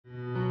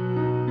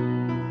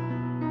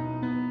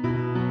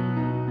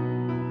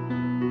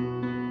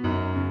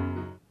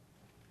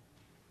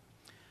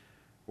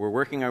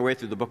working our way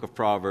through the book of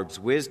Proverbs,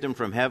 Wisdom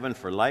from Heaven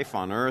for Life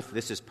on Earth.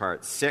 This is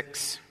part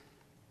 6.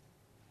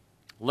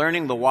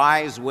 Learning the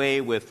wise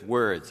way with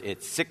words.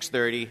 It's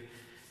 6:30,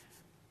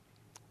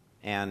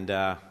 and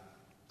we'll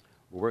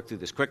work through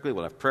this quickly.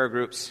 We'll have prayer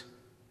groups.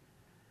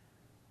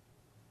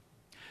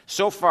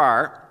 So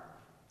far,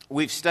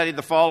 we've studied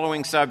the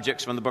following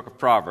subjects from the book of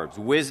Proverbs.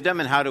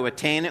 Wisdom and how to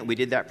attain it. We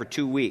did that for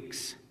 2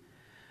 weeks.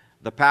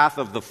 The path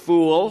of the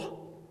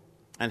fool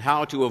and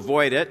how to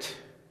avoid it.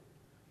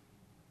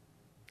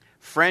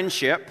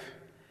 Friendship,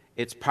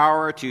 its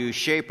power to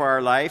shape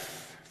our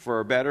life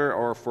for better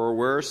or for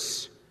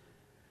worse.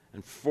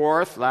 And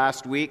fourth,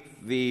 last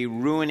week, the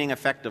ruining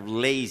effect of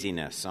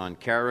laziness on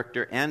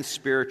character and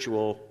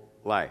spiritual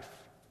life.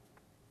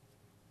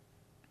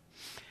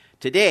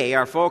 Today,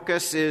 our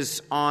focus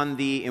is on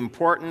the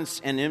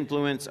importance and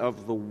influence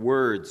of the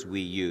words we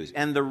use.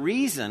 And the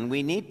reason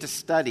we need to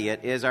study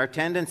it is our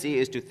tendency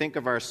is to think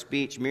of our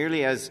speech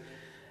merely as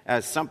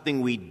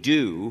something we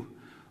do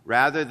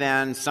rather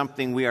than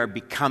something we are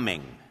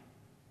becoming.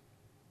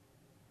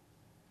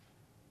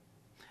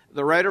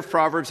 The writer of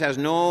Proverbs has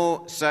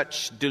no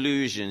such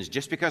delusions.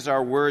 Just because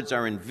our words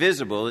are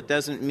invisible, it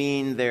doesn't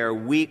mean they're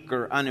weak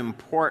or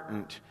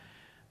unimportant.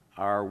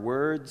 Our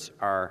words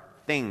are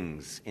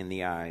things in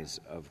the eyes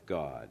of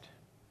God.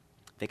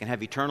 They can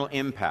have eternal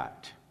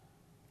impact,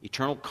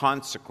 eternal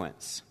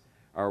consequence.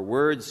 Our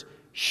words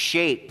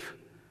shape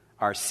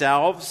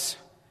ourselves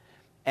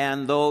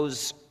and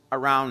those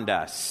around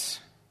us.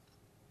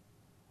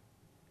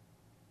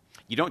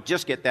 You don't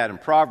just get that in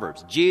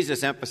Proverbs.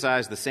 Jesus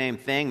emphasized the same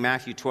thing,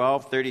 Matthew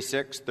 12,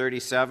 36,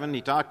 37.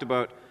 He talked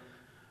about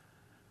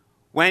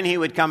when he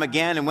would come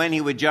again and when he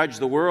would judge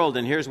the world.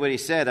 And here's what he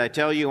said, I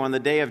tell you, on the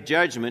day of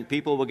judgment,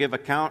 people will give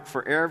account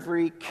for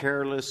every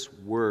careless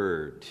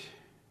word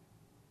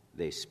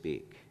they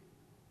speak.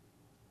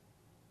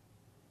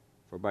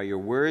 For by your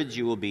words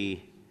you will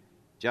be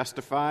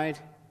justified.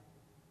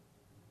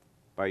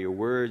 By your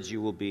words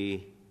you will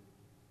be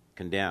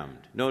condemned.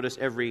 Notice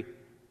every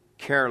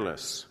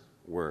careless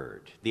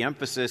word. The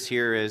emphasis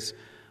here is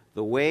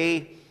the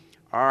way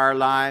our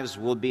lives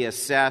will be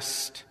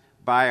assessed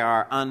by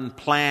our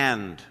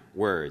unplanned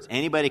words.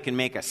 Anybody can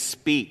make a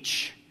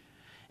speech.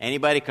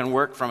 Anybody can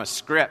work from a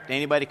script.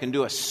 Anybody can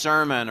do a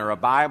sermon or a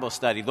Bible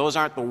study. Those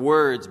aren't the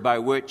words by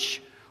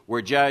which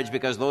we're judged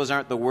because those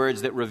aren't the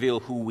words that reveal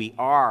who we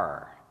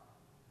are.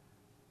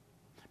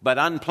 But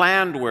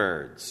unplanned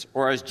words,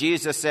 or as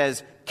Jesus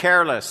says,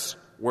 careless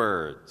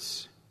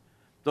words.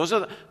 Those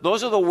are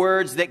the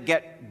words that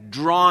get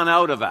drawn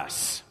out of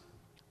us.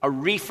 A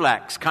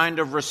reflex kind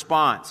of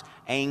response.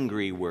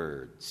 Angry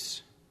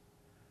words.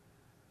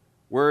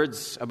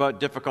 Words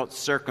about difficult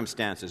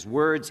circumstances.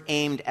 Words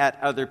aimed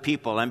at other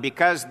people. And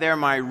because they're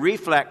my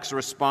reflex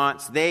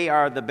response, they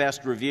are the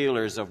best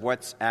revealers of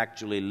what's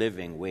actually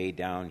living way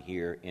down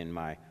here in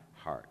my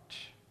heart.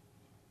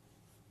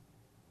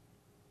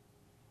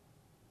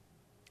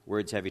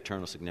 Words have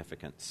eternal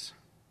significance.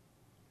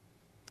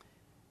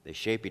 They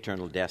shape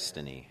eternal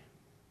destiny.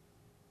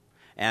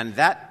 And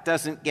that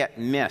doesn't get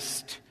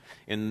missed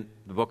in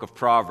the book of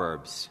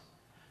Proverbs.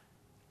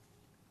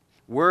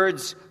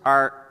 Words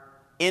are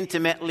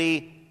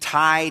intimately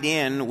tied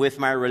in with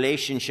my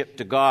relationship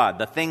to God.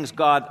 The things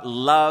God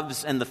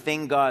loves and the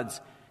thing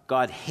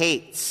God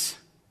hates.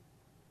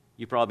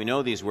 You probably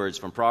know these words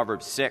from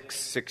Proverbs 6,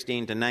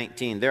 16 to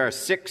 19. There are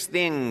 6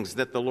 things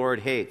that the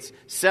Lord hates.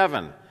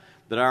 7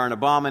 that are an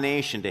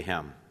abomination to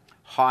him.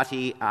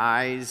 Haughty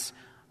eyes,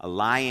 a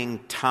lying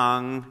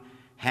tongue,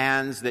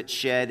 hands that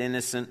shed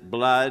innocent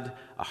blood,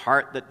 a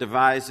heart that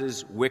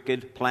devises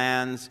wicked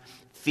plans,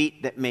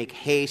 feet that make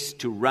haste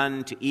to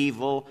run to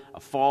evil, a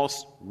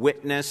false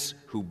witness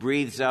who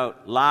breathes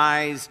out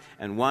lies,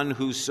 and one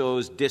who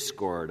sows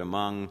discord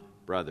among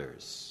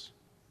brothers.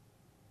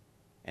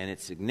 And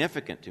it's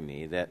significant to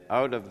me that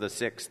out of the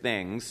 6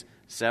 things,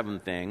 7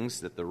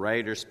 things that the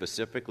writer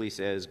specifically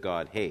says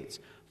God hates,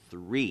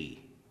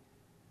 3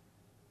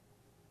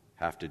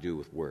 have to do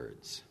with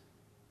words.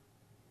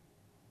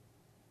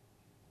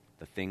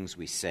 The things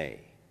we say.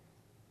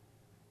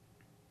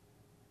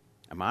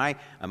 Am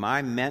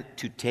I meant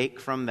to take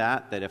from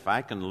that if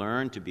I can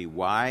learn to be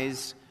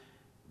wise,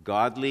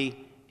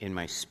 godly in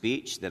my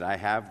speech, that I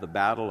have the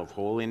battle of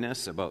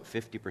holiness about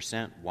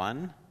 50%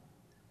 won?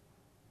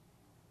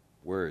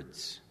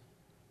 Words.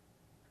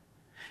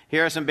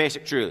 Here are some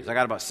basic truths. I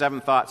got about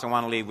 7 thoughts I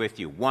want to leave with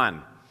you.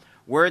 1,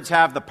 words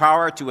have the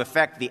power to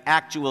affect the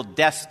actual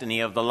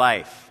destiny of the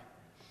life.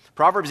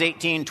 Proverbs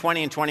 18,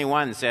 20 and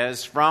 21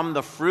 says, from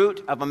the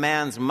fruit of a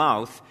man's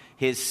mouth,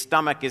 his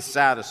stomach is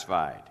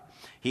satisfied.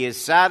 He is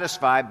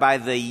satisfied by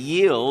the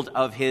yield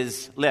of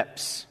his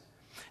lips.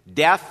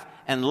 Death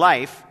and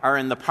life are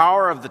in the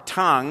power of the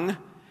tongue,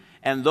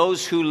 and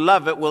those who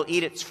love it will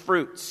eat its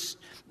fruits.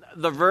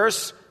 The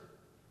verse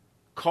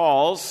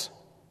calls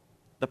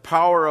the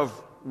power of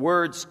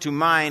words to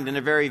mind in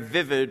a very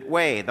vivid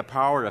way, the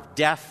power of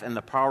death and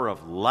the power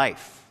of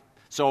life.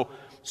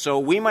 So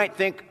we might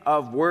think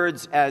of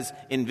words as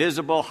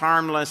invisible,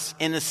 harmless,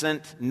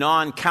 innocent,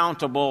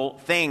 non-countable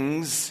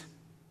things,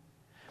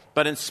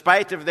 But in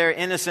spite of their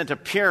innocent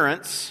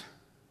appearance,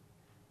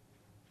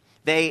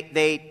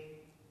 they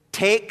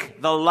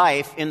take the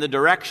life in the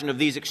direction of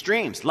these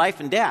extremes, life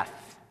and death.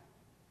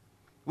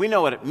 We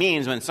know what it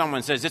means when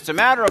someone says, it's a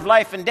matter of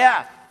life and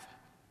death.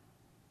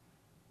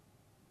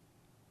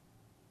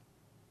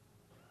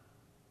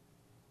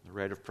 The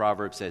writer of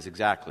Proverbs says,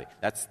 exactly,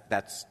 that's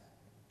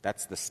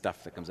the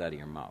stuff that comes out of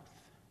your mouth.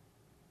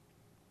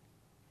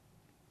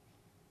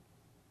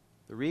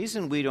 The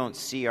reason we don't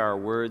see our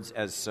words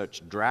as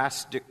such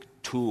drastic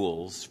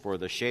tools for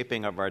the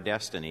shaping of our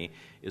destiny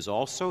is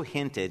also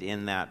hinted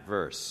in that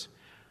verse.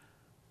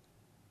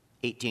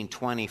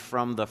 18:20,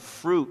 from the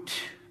fruit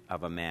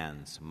of a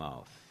man's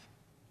mouth,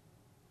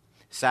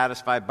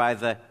 satisfied by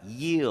the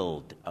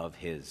yield of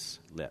his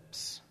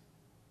lips.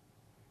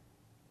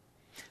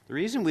 The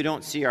reason we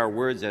don't see our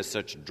words as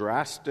such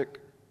drastic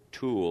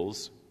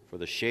tools for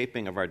the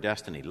shaping of our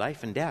destiny,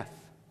 life and death,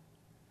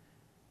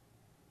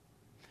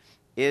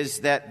 is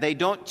that they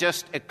don't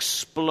just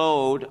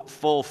explode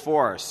full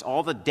force.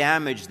 All the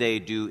damage they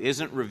do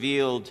isn't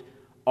revealed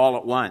all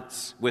at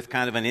once with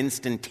kind of an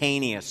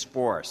instantaneous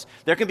force.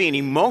 There can be an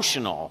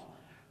emotional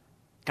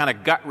kind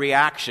of gut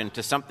reaction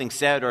to something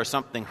said or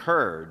something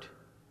heard.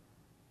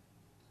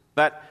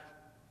 But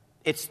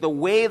it's the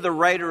way the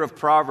writer of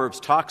Proverbs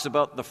talks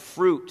about the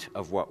fruit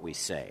of what we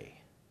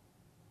say.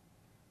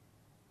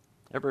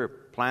 Ever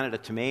planted a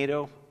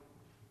tomato?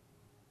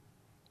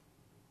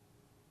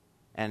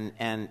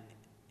 And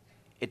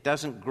it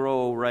doesn't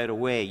grow right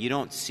away. You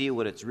don't see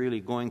what it's really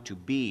going to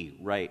be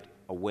right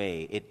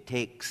away. It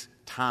takes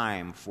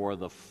time for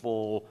the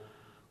full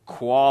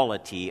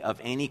quality of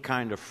any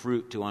kind of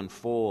fruit to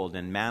unfold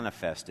and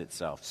manifest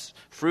itself.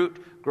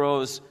 Fruit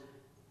grows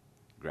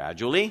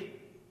gradually.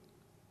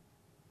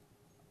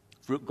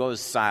 Fruit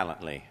goes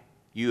silently.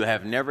 You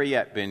have never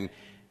yet been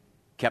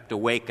kept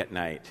awake at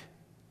night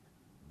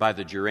by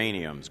the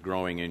geraniums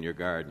growing in your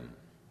garden.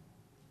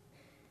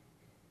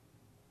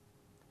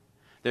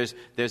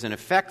 There's an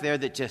effect there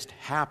that just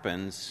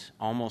happens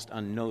almost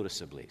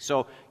unnoticeably.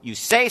 So you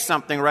say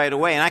something right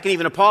away, and I can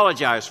even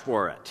apologize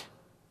for it.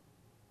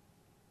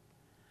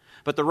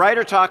 But the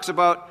writer talks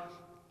about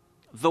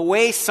the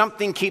way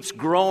something keeps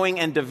growing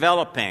and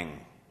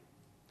developing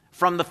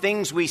from the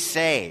things we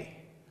say.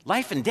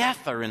 Life and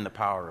death are in the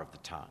power of the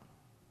tongue.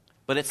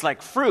 But it's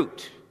like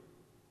fruit.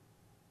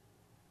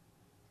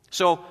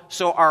 So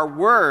our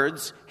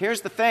words, here's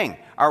the thing.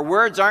 Our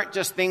words aren't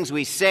just things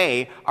we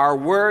say. Our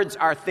words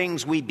are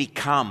things we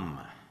become.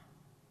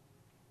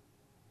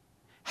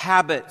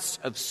 Habits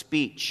of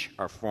speech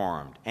are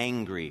formed,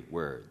 angry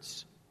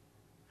words.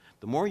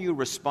 The more you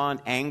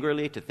respond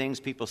angrily to things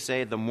people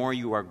say, the more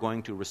you are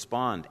going to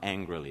respond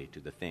angrily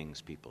to the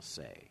things people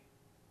say.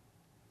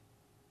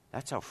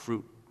 That's how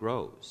fruit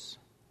grows.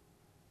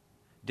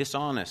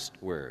 Dishonest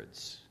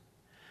words.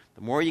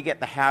 The more you get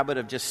the habit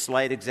of just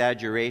slight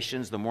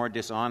exaggerations, the more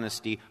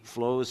dishonesty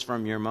flows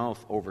from your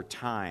mouth over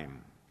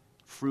time.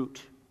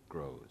 Fruit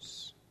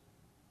grows.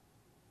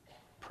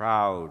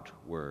 Proud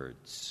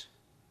words.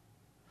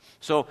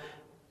 So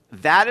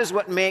that is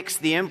what makes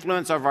the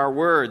influence of our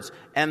words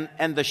and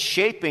the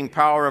shaping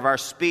power of our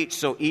speech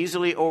so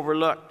easily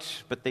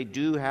overlooked. But they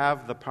do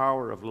have the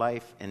power of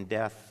life and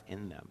death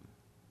in them.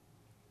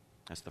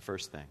 That's the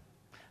first thing.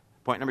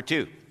 Point number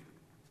 2.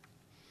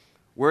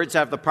 Words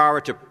have the power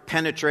to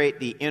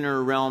penetrate the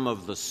inner realm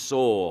of the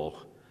soul,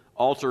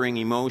 altering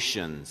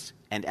emotions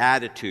and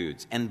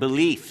attitudes and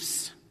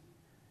beliefs.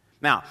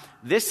 Now,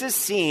 this is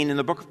seen in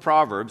the book of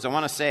Proverbs. I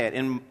want to say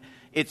it.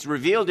 It's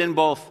revealed in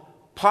both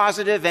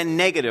positive and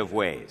negative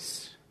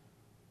ways.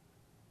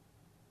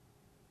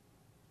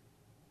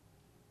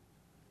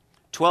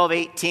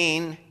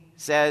 12:18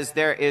 says,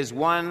 there is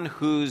one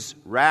whose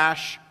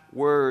rash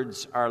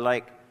words are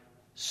like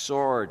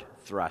sword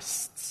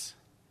thrusts.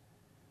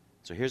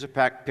 So here's a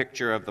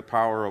picture of the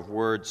power of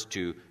words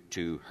to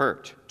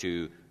hurt,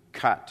 to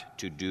cut,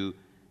 to do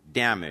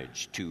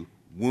damage, to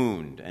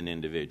wound an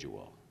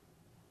individual.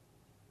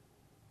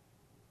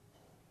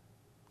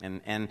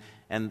 And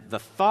the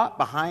thought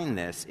behind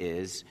this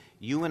is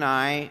you and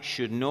I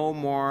should no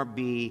more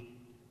be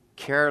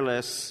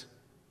careless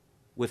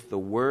with the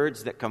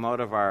words that come out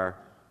of our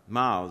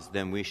mouths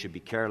than we should be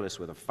careless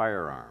with a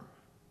firearm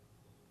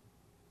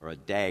or a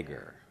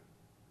dagger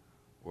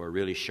or a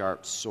really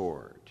sharp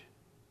sword.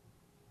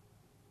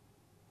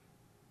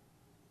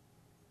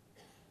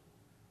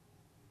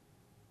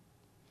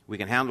 We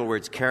can handle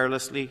words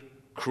carelessly,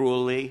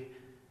 cruelly.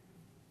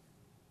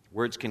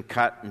 Words can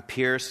cut and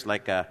pierce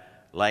like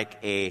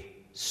a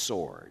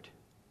sword.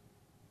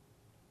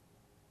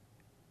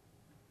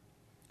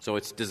 So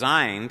it's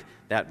designed,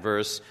 that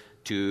verse,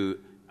 to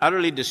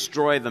utterly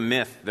destroy the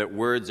myth that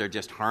words are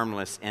just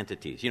harmless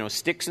entities. You know,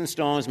 sticks and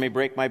stones may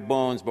break my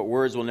bones, but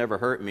words will never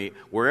hurt me.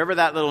 Wherever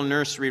that little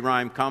nursery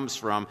rhyme comes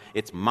from,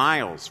 it's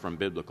miles from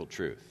biblical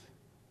truth.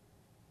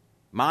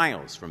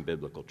 Miles from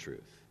biblical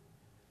truth.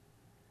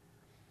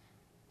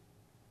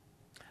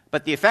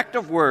 But the effect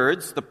of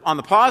words, on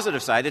the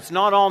positive side, it's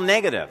not all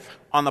negative.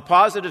 On the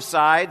positive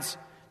sides,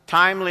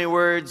 timely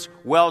words,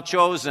 well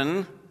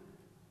chosen,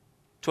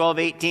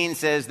 12:18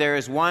 says, there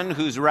is one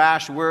whose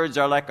rash words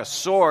are like a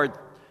sword,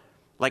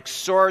 like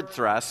sword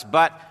thrusts,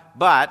 but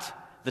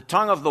the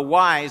tongue of the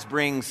wise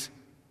brings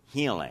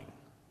healing.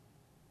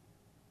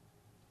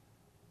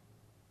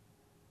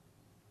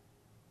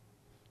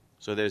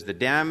 So there's the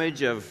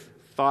damage of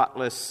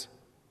thoughtless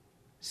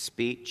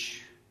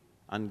speech,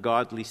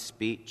 ungodly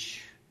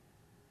speech.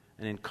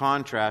 And in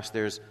contrast,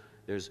 there's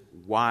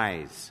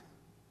wise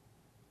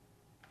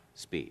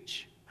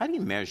speech. How do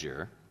you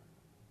measure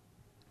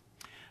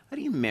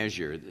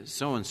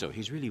so-and-so?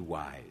 He's really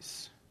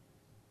wise.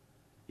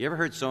 You ever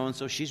heard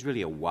so-and-so? She's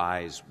really a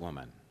wise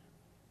woman.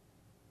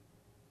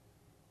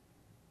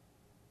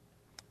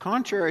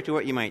 Contrary to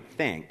what you might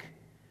think,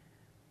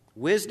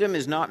 wisdom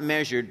is not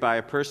measured by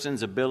a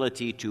person's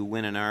ability to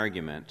win an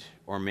argument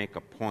or make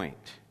a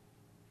point.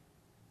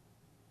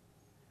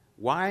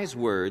 Wise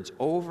words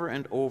over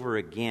and over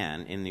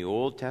again in the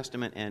Old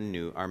Testament and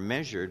New are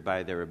measured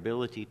by their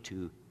ability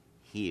to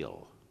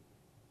heal,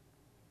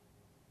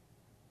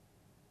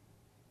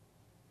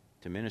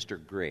 to minister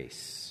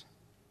grace.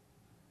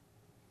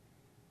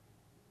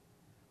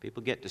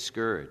 People get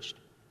discouraged.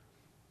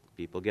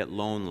 People get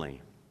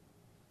lonely.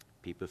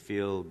 People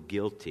feel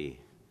guilty.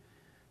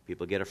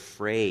 People get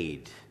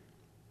afraid.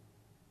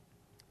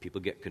 People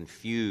get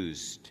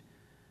confused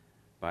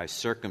by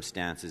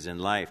circumstances in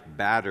life,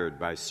 battered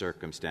by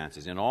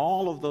circumstances. In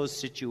all of those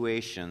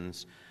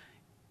situations,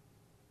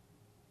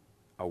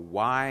 a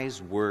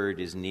wise word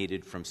is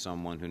needed from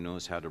someone who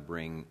knows how to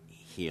bring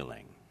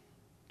healing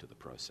to the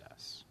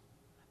process.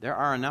 There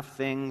are enough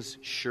things,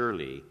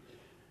 surely,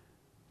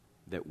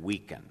 that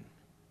weaken.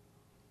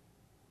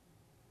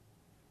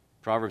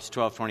 Proverbs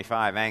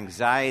 12:25,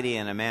 anxiety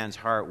in a man's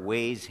heart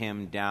weighs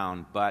him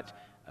down, but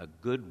a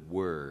good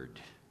word.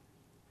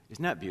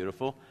 Isn't that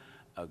beautiful?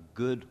 A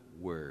good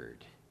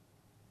word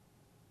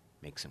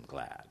makes him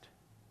glad.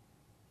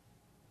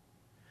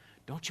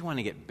 Don't you want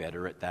to get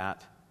better at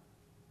that?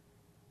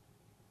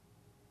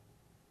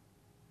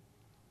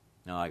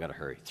 No, I got to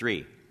hurry.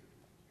 3,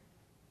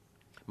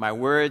 my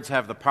words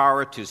have the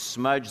power to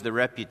smudge the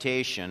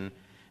reputation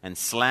and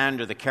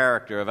slander the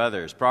character of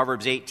others.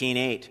 Proverbs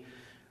 18:8,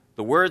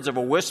 the words of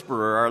a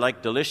whisperer are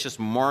like delicious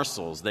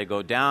morsels. They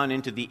go down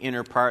into the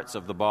inner parts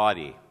of the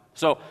body.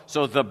 So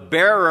the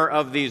bearer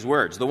of these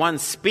words, the one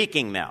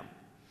speaking them,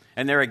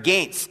 and they're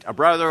against a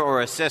brother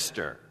or a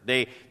sister,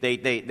 they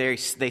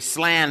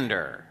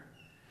slander.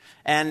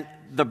 And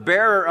the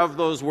bearer of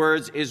those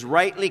words is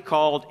rightly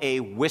called a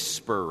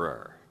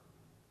whisperer.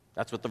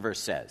 That's what the verse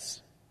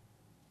says.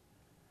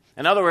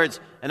 In other words,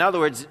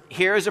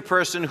 here's a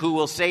person who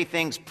will say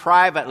things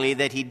privately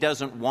that he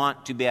doesn't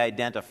want to be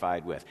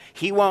identified with.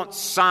 He won't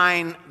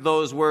sign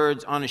those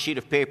words on a sheet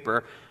of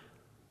paper.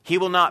 He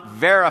will not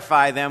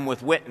verify them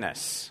with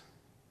witness.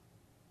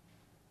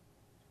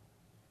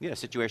 We had a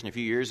situation a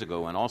few years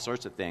ago when all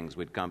sorts of things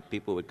would come.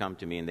 People would come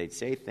to me and they'd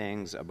say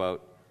things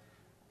about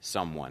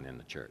someone in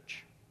the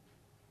church.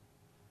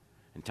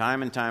 And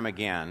time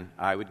again,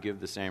 I would give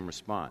the same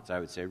response. I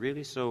would say,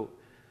 really? So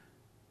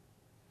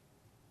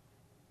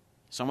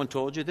someone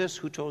told you this?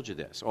 Who told you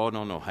this? Oh,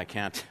 no, I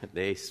can't.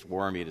 They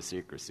swore me to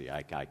secrecy.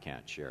 I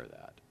can't share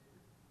that.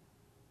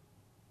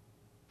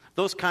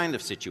 Those kind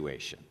of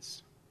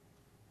situations.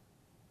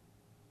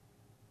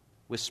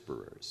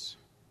 Whisperers.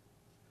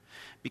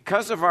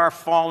 Because of our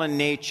fallen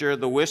nature,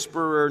 the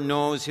whisperer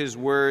knows his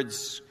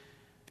words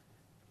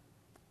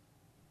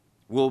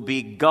will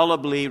be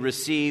gullibly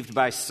received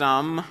by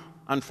some.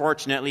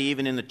 Unfortunately,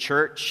 even in the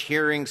church,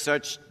 hearing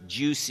such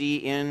juicy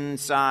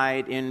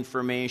inside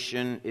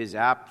information is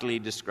aptly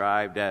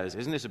described as,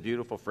 isn't this a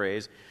beautiful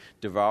phrase,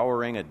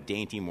 devouring a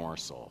dainty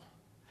morsel.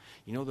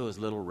 You know those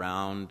little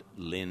round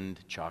Lind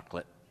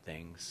chocolate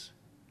things?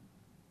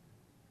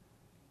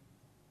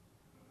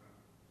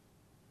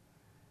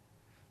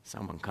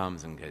 Someone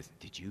comes and goes,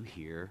 did you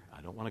hear?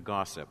 I don't want to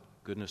gossip.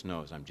 Goodness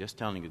knows, I'm just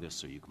telling you this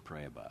so you can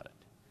pray about it.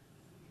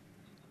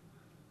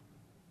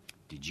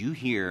 Did you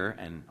hear?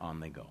 And on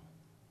they go.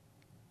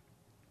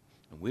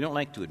 And we don't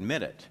like to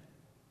admit it,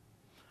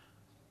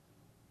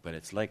 but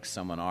it's like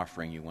someone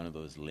offering you one of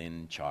those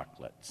Lind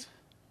chocolates.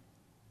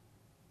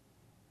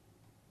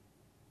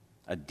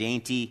 A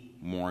dainty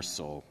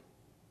morsel.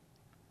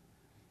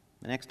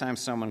 The next time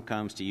someone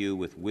comes to you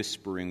with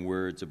whispering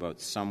words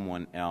about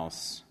someone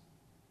else,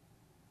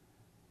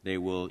 they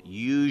will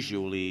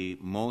usually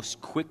most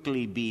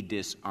quickly be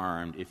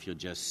disarmed if you'll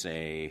just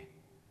say,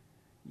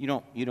 you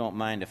don't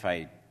mind if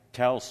I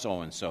tell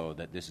so-and-so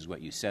that this is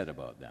what you said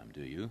about them,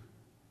 do you?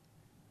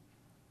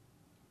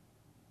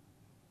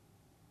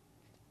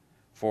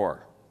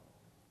 4,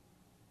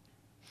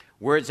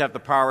 words have the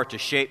power to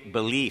shape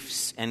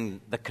beliefs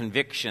and the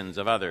convictions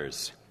of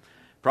others.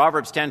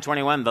 Proverbs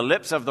 10:21, the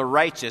lips of the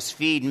righteous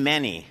feed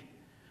many,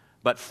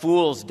 but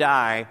fools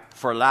die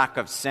for lack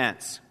of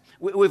sense.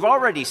 We've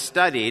already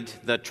studied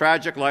the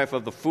tragic life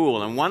of the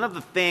fool, and one of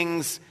the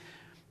things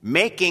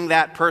making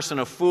that person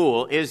a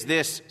fool is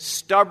this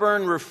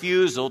stubborn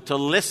refusal to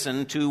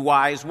listen to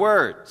wise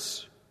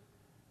words.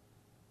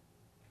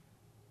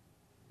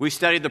 We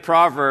studied the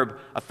proverb,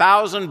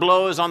 1,000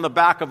 blows on the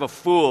back of a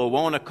fool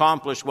won't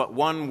accomplish what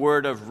one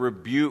word of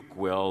rebuke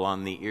will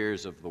on the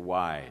ears of the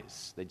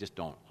wise. They just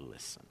don't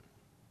listen.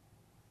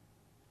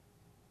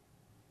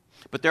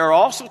 But there are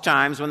also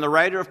times when the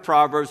writer of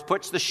Proverbs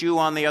puts the shoe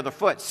on the other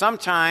foot.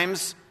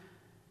 Sometimes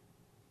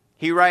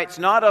he writes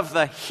not of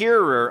the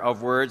hearer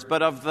of words,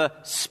 but of the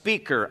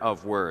speaker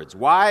of words.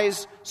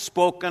 Wise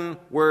spoken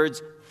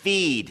words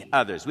feed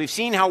others. We've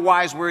seen how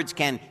wise words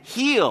can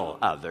heal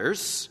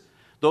others,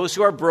 those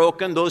who are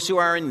broken, those who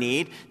are in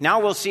need.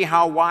 Now we'll see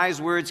how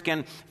wise words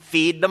can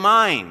feed the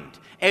mind,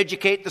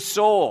 educate the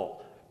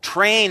soul,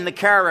 train the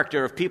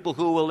character of people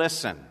who will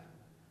listen.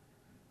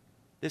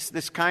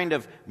 This kind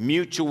of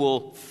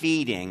mutual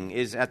feeding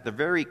is at the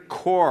very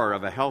core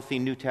of a healthy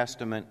New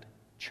Testament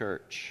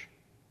church.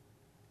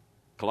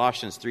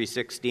 Colossians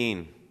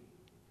 3:16,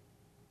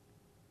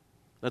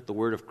 let the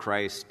word of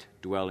Christ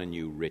dwell in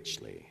you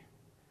richly,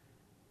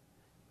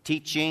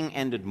 teaching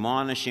and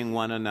admonishing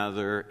one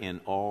another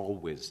in all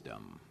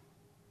wisdom,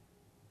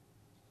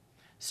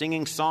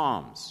 singing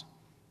psalms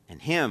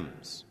and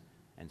hymns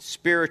and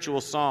spiritual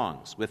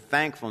songs with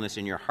thankfulness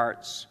in your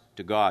hearts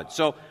to God.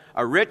 So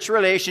a rich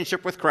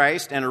relationship with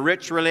Christ and a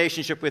rich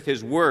relationship with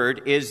His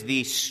Word is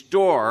the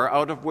store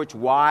out of which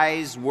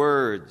wise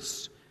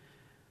words,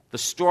 the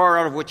store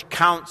out of which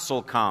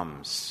counsel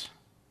comes.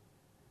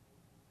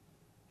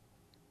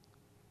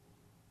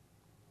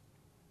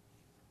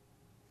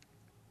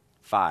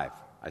 Five.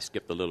 I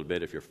skipped a little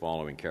bit. If you're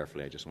following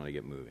carefully, I just want to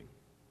get moving.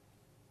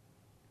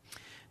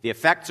 The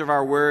effects of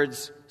our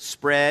words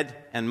spread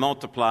and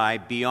multiply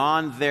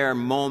beyond their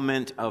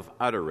moment of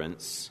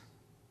utterance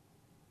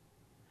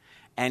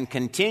and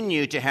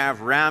continue to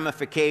have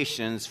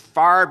ramifications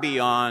far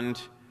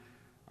beyond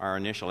our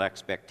initial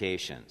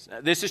expectations.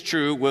 This is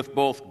true with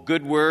both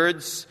good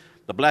words,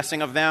 the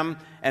blessing of them,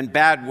 and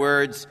bad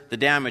words, the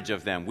damage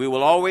of them. We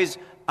will always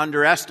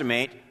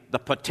underestimate the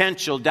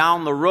potential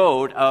down the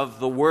road of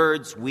the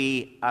words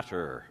we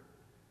utter.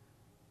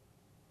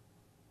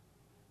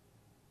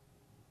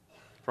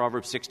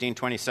 Proverbs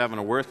 16:27,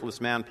 a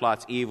worthless man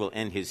plots evil,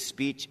 and his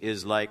speech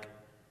is like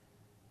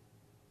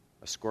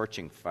a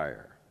scorching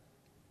fire.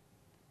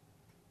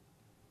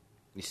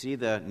 You see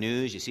the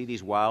news, you see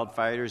these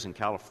wildfires in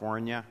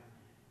California,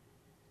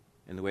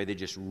 and the way they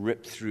just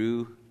rip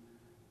through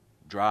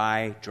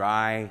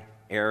dry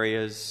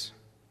areas.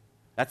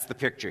 That's the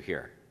picture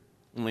here.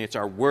 Only it's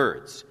our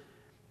words,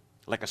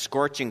 like a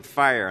scorching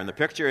fire. And the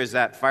picture is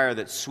that fire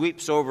that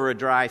sweeps over a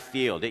dry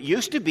field. It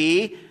used to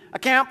be a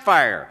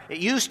campfire. It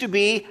used to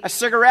be a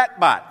cigarette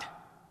butt.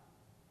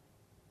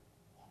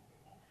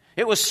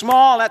 It was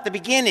small at the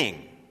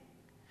beginning.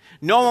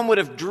 No one would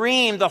have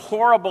dreamed the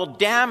horrible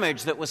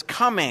damage that was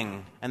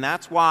coming. And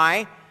that's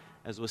why,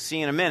 as we'll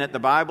see in a minute, the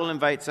Bible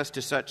invites us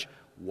to such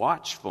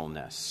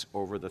watchfulness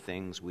over the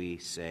things we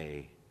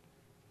say.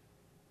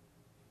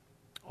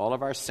 All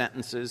of our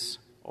sentences,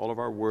 all of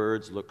our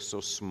words look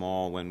so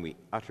small when we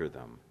utter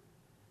them.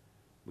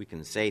 We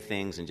can say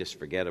things and just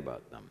forget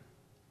about them.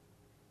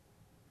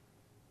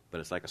 But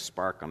it's like a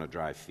spark on a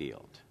dry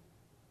field.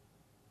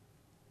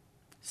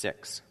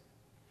 6.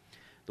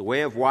 The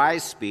way of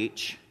wise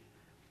speech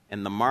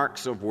and the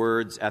marks of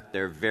words at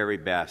their very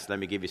best. Let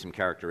me give you some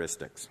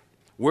characteristics.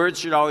 Words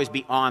should always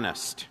be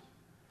honest.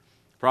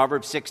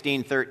 Proverbs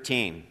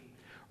 16:13.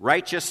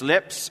 Righteous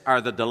lips are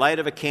the delight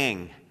of a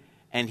king,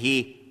 and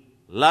he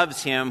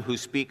loves him who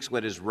speaks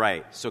what is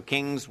right. So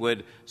kings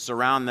would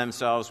surround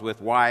themselves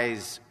with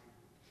wise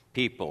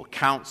people,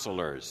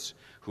 counselors,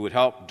 who would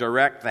help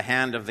direct the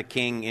hand of the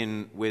king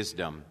in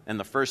wisdom. And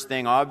the first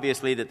thing,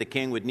 obviously, that the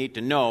king would need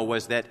to know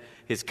was that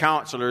his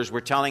counselors were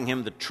telling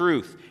him the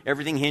truth.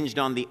 Everything hinged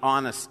on the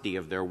honesty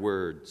of their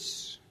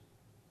words.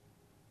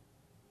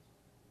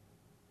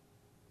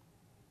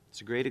 It's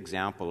a great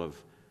example of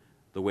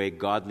the way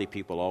godly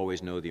people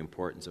always know the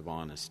importance of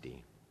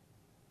honesty.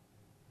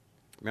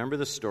 Remember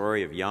the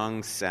story of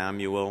young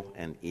Samuel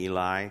and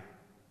Eli?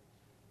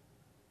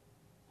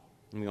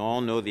 We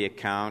all know the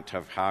account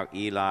of how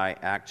Eli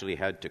actually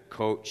had to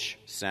coach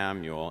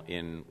Samuel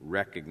in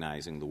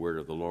recognizing the word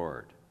of the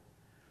Lord.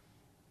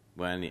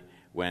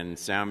 When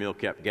Samuel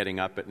kept getting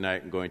up at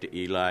night and going to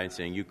Eli and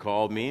saying, "You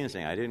called me," and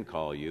saying, "I didn't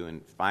call you,"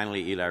 and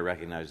finally Eli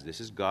recognized this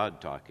is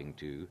God talking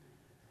to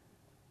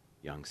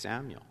young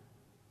Samuel.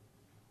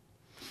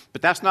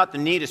 But that's not the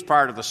neatest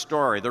part of the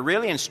story. The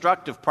really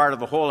instructive part of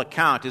the whole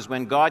account is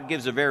when God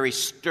gives a very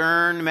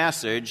stern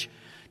message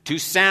to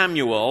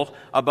Samuel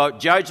about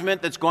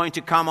judgment that's going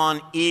to come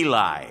on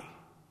Eli.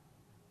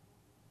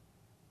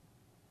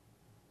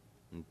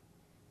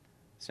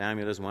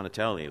 Samuel doesn't want to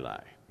tell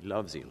Eli. He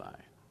loves Eli.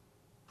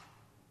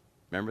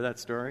 Remember that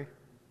story?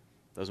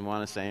 Doesn't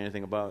want to say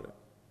anything about it.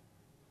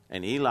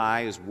 And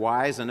Eli is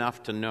wise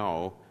enough to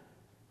know,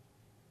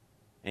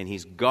 and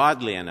he's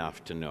godly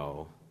enough to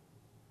know,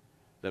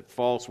 that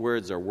false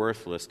words are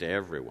worthless to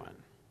everyone.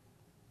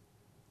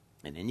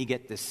 And then you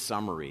get this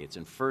summary. It's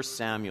in 1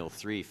 Samuel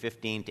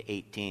 3:15 to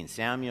 18.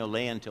 Samuel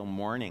lay until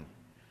morning,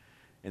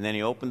 And then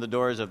he opened the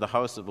doors of the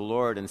house of the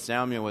Lord, and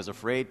Samuel was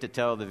afraid to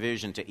tell the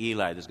vision to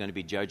Eli. There's going to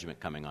be judgment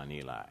coming on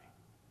Eli.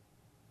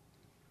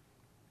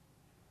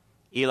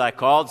 Eli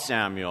called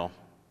Samuel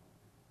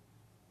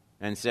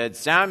and said,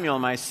 "Samuel,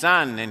 my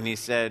son." And he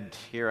said,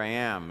 "Here I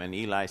am." And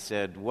Eli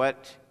said,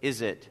 "What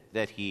is it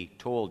that he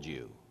told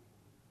you?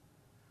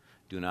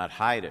 Do not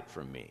hide it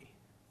from me.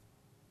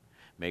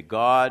 May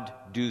God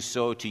do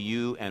so to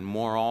you and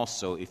more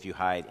also if you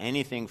hide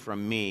anything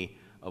from me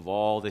of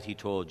all that he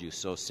told you."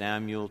 So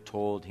Samuel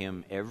told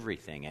him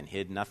everything and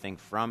hid nothing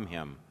from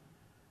him.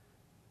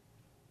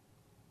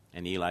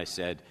 And Eli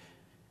said,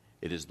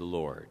 "It is the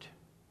Lord.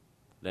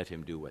 Let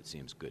him do what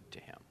seems good to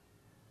him."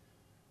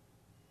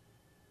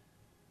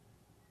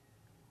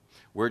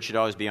 Words should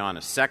always be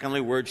honest.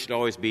 Secondly, words should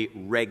always be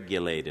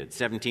regulated.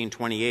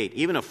 17:28.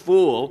 Even a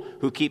fool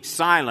who keeps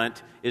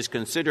silent is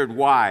considered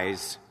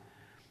wise.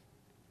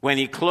 When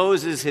he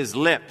closes his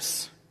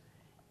lips,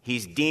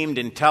 he's deemed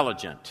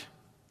intelligent.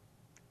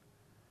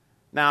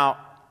 Now,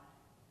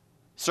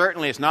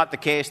 certainly it's not the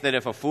case that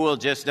if a fool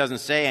just doesn't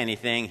say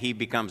anything, he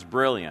becomes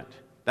brilliant.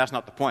 That's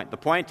not the point. The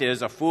point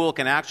is a fool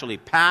can actually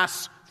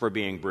pass for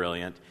being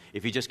brilliant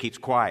if he just keeps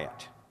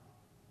quiet.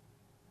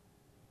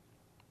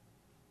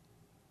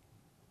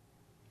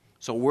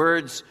 So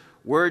words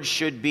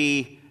should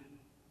be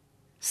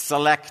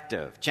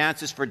selective.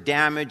 Chances for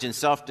damage and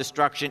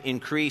self-destruction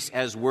increase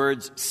as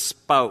words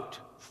spout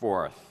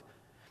forth.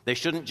 They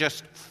shouldn't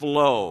just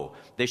flow.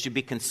 They should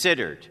be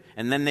considered,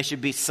 and then they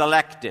should be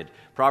selected.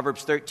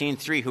 Proverbs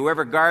 13:3,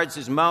 whoever guards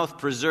his mouth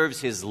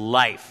preserves his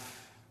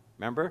life.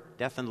 Remember?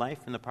 Death and life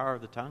in the power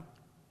of the tongue.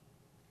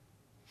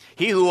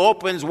 He who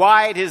opens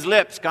wide his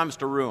lips comes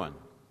to ruin.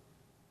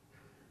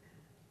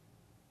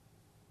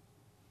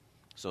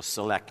 So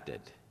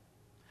selected.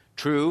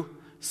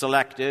 True,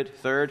 selected.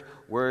 Third,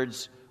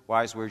 wise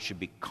words should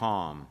be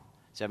calm.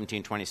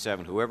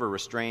 17:27, whoever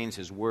restrains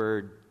his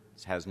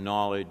words has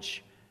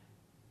knowledge,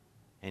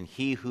 and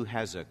he who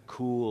has a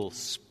cool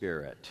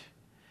spirit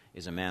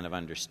is a man of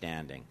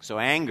understanding. So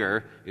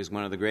anger is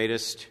one of the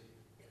greatest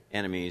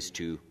enemies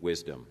to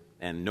wisdom,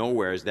 and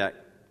nowhere is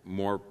that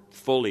more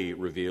fully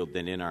revealed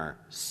than in our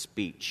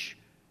speech.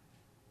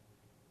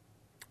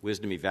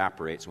 Wisdom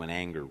evaporates when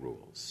anger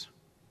rules.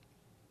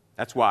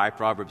 That's why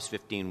Proverbs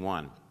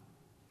 15:1,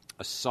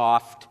 a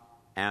soft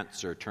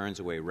answer turns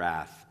away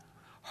wrath.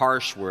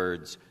 Harsh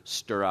words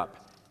stir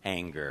up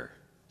anger.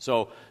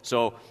 So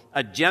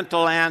a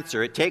gentle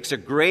answer, it takes a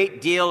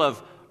great deal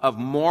of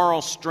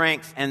moral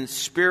strength and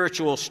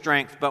spiritual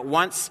strength, but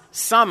once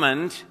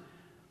summoned,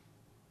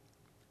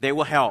 they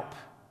will help.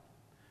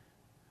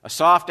 A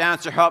soft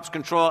answer helps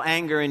control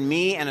anger in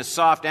me, and a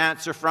soft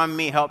answer from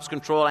me helps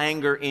control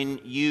anger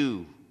in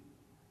you.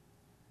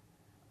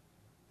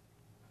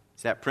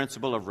 It's that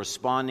principle of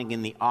responding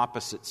in the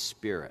opposite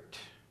spirit.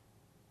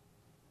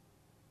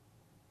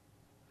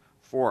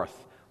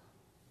 Fourth,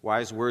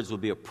 wise words will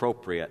be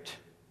appropriate.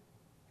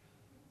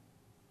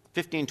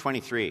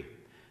 15:23,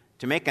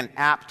 to make an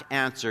apt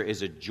answer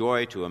is a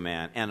joy to a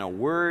man, and a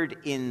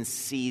word in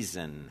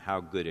season,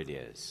 how good it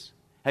is.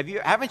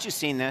 Haven't you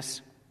seen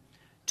this?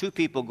 Two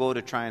people go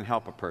to try and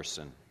help a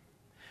person.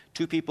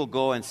 Two people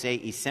go and say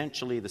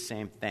essentially the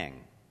same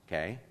thing,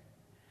 okay?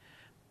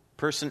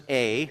 Person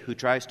A, who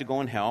tries to go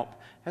and help,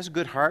 has a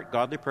good heart,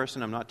 godly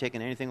person. I'm not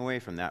taking anything away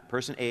from that.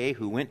 Person A,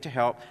 who went to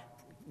help,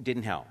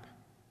 didn't help.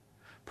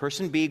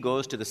 Person B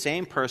goes to the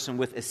same person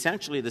with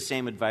essentially the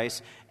same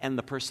advice, and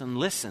the person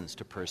listens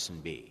to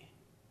person B.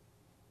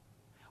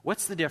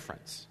 What's the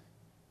difference?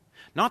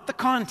 Not the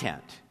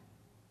content.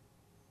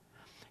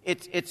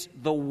 It's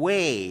the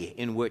way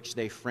in which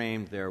they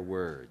framed their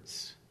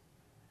words.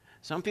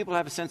 Some people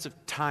have a sense of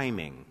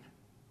timing.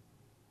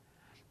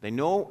 They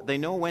know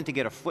when to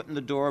get a foot in the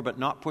door but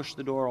not push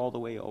the door all the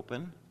way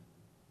open.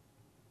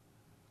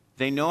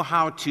 They know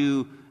how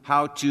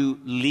to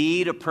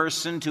lead a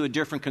person to a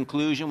different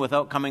conclusion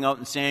without coming out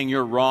and saying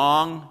you're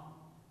wrong.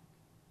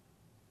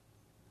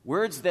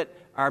 Words that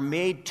are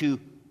made to,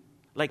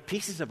 like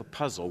pieces of a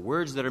puzzle,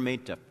 words that are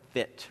made to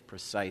fit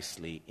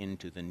precisely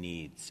into the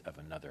needs of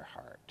another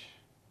heart.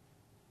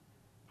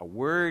 A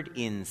word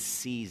in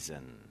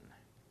season.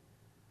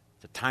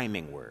 The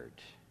timing word.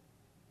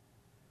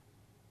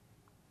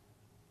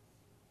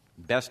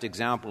 Best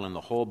example in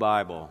the whole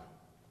Bible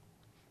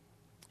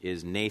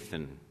is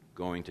Nathan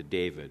going to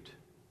David.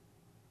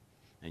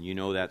 And you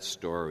know that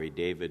story.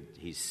 David,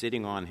 he's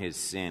sitting on his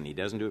sin. He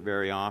doesn't do it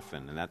very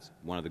often, and that's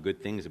one of the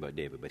good things about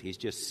David, but he's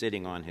just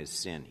sitting on his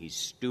sin. He's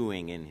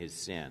stewing in his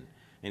sin,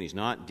 and he's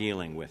not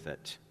dealing with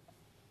it.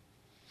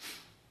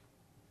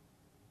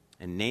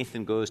 And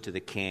Nathan goes to the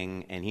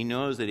king, and he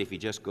knows that if he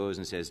just goes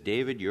and says,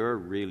 David, you're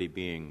really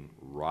being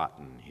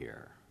rotten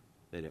here,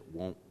 that it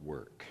won't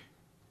work.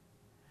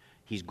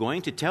 He's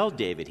going to tell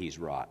David he's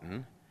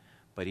rotten,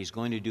 but he's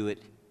going to do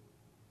it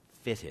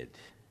fitted.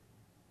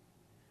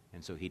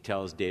 And so he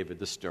tells David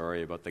the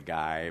story about the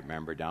guy,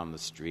 remember, down the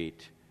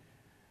street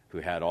who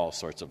had all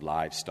sorts of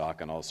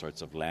livestock and all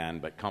sorts of land,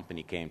 but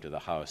company came to the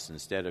house.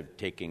 Instead of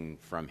taking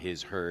from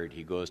his herd,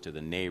 he goes to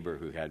the neighbor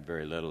who had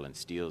very little and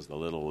steals the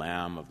little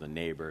lamb of the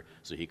neighbor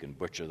so he can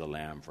butcher the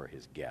lamb for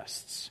his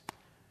guests.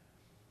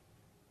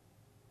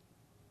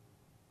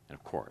 And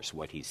of course,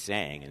 what he's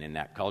saying, and in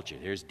that culture,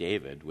 here's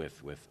David with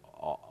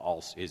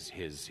all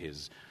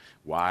his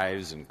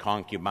wives and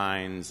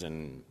concubines,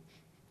 and,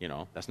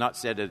 that's not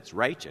said that it's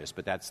righteous,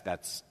 but that's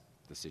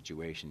the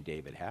situation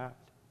David had.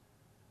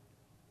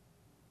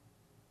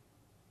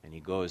 And he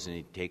goes and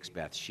he takes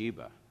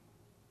Bathsheba.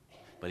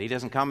 But he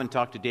doesn't come and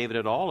talk to David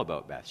at all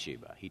about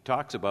Bathsheba. He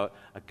talks about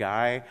a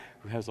guy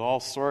who has all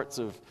sorts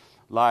of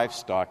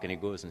livestock, and he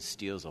goes and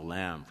steals a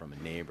lamb from a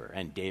neighbor.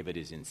 And David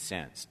is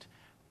incensed.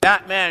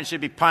 That man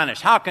should be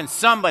punished. How can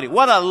somebody,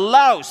 what a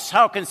louse,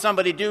 how can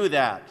somebody do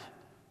that?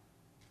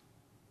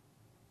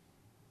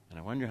 And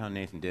I wonder how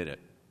Nathan did it.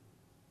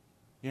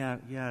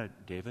 Yeah,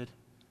 David,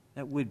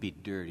 that would be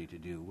dirty to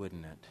do,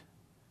 wouldn't it?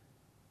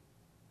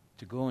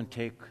 To go and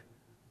take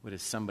what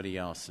is somebody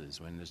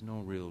else's when there's no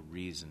real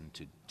reason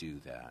to do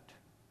that.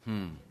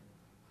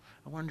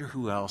 I wonder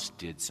who else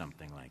did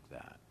something like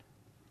that.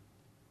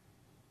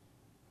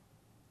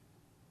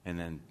 And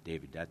then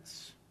David,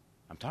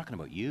 I'm talking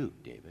about you,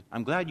 David.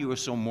 I'm glad you were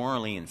so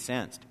morally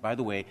incensed. By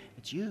the way,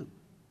 it's you.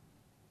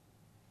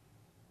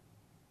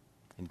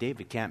 And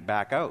David can't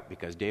back out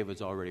because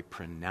David's already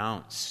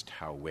pronounced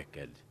how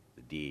wicked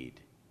the deed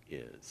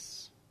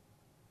is.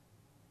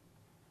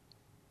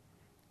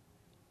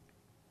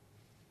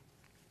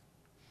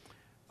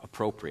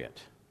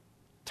 Appropriate,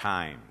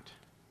 timed.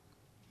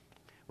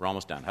 We're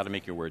almost done. How to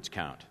make your words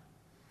count.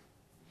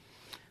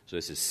 So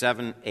this is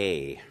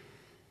 7a.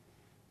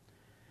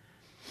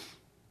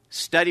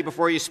 Study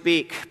before you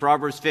speak.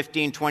 Proverbs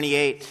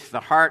 15:28. The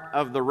heart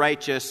of the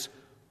righteous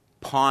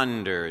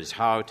ponders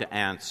how to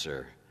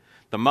answer.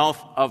 The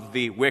mouth of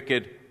the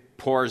wicked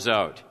pours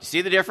out. You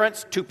see the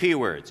difference? 2 P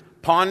words.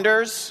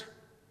 Ponders,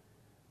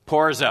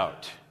 pours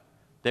out.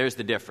 There's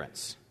the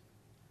difference.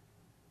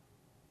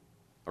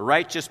 A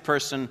righteous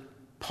person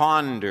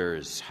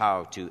ponders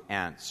how to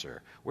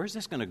answer. Where's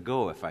this going to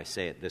go if I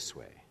say it this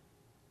way?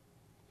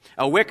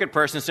 A wicked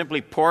person simply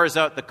pours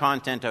out the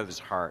content of his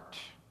heart.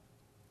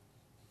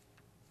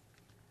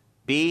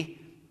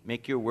 B,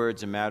 make your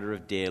words a matter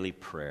of daily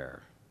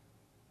prayer.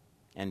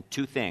 And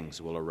 2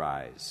 things will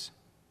arise.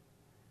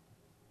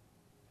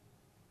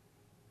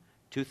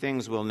 2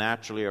 things will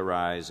naturally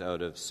arise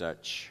out of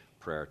such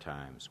prayer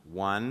times.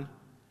 1,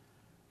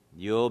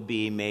 you'll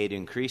be made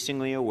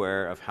increasingly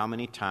aware of how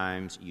many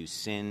times you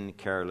sin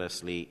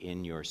carelessly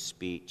in your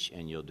speech,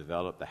 and you'll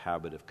develop the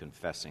habit of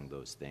confessing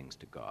those things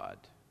to God.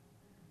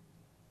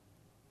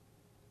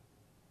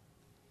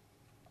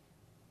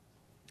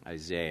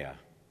 Isaiah,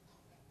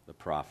 the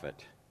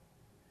prophet,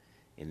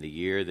 in the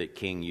year that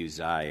King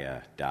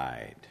Uzziah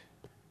died,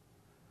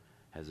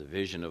 has a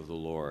vision of the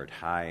Lord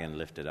high and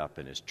lifted up,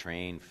 and his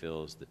train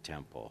fills the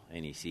temple.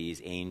 And he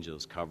sees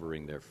angels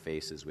covering their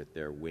faces with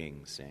their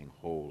wings, saying,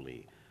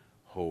 "Holy,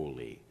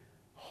 holy,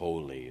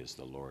 holy is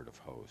the Lord of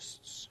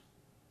hosts."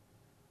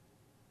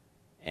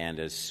 And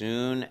as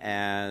soon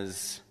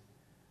as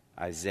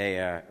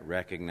Isaiah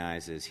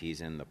recognizes he's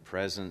in the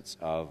presence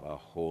of a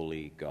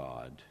holy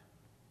God,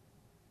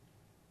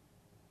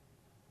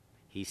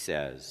 he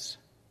says,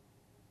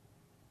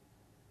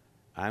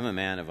 "I'm a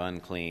man of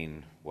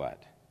unclean,"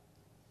 what?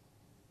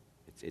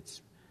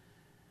 It's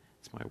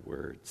my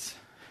words.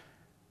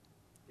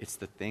 It's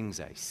the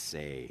things I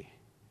say.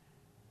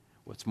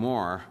 What's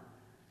more,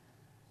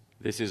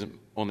 this isn't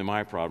only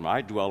my problem.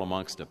 I dwell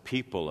amongst a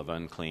people of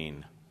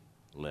unclean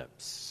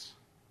lips.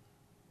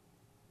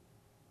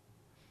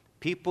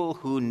 People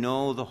who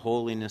know the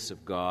holiness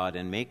of God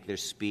and make their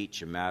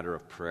speech a matter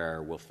of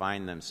prayer will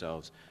find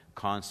themselves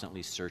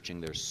constantly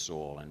searching their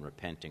soul and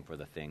repenting for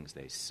the things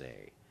they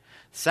say.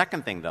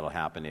 Second thing that'll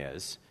happen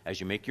is, as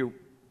you make your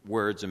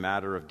words a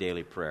matter of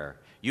daily prayer,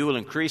 you will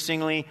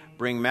increasingly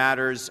bring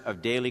matters of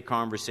daily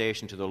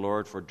conversation to the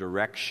Lord for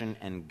direction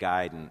and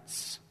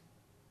guidance.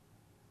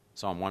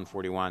 Psalm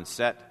 141,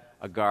 set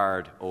a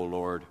guard, O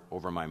Lord,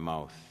 over my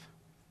mouth,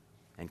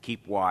 and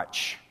keep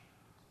watch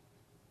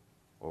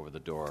over the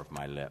door of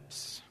my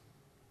lips.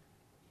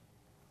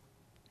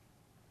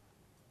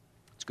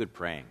 It's good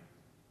praying.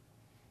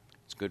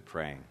 It's good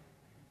praying.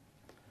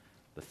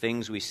 The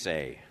things we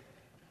say,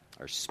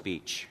 our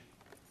speech.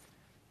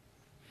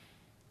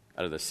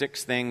 Out of the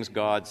 6 things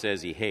God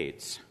says he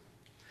hates,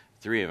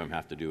 3 of them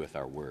have to do with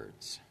our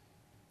words.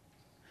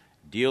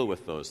 Deal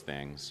with those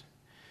things.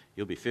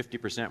 You'll be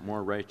 50%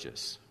 more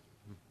righteous.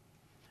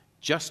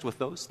 Just with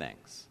those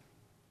things.